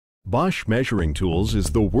Bosch Measuring Tools is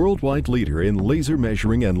the worldwide leader in laser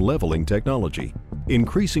measuring and leveling technology,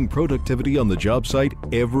 increasing productivity on the job site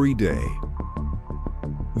every day.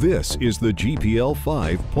 This is the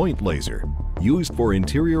GPL5 point laser, used for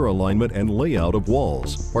interior alignment and layout of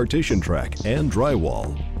walls, partition track, and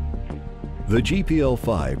drywall. The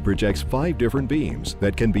GPL5 projects 5 different beams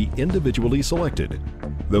that can be individually selected.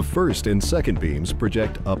 The first and second beams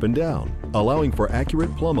project up and down, allowing for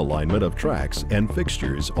accurate plumb alignment of tracks and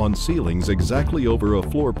fixtures on ceilings exactly over a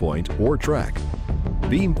floor point or track.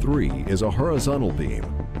 Beam 3 is a horizontal beam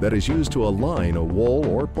that is used to align a wall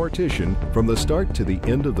or partition from the start to the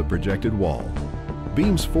end of the projected wall.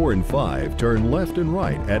 Beams 4 and 5 turn left and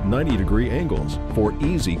right at 90-degree angles for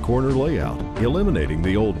easy corner layout, eliminating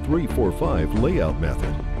the old 3-4-5 layout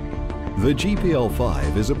method. The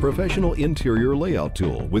GPL5 is a professional interior layout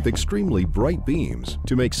tool with extremely bright beams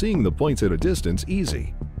to make seeing the points at a distance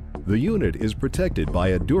easy. The unit is protected by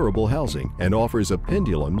a durable housing and offers a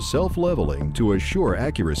pendulum self-leveling to assure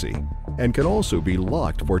accuracy, and can also be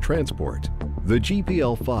locked for transport. The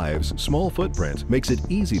GPL5's small footprint makes it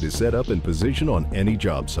easy to set up and position on any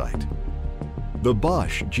job site. The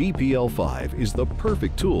Bosch GPL5 is the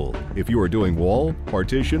perfect tool if you are doing wall,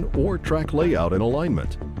 partition, or track layout and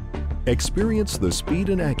alignment. Experience the speed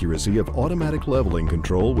and accuracy of automatic leveling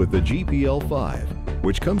control with the GPL5,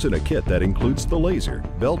 which comes in a kit that includes the laser,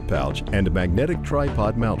 belt pouch, and magnetic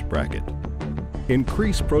tripod mount bracket.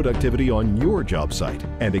 Increase productivity on your job site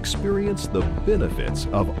and experience the benefits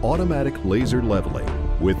of automatic laser leveling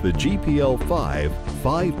with the GPL5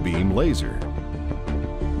 5-beam laser.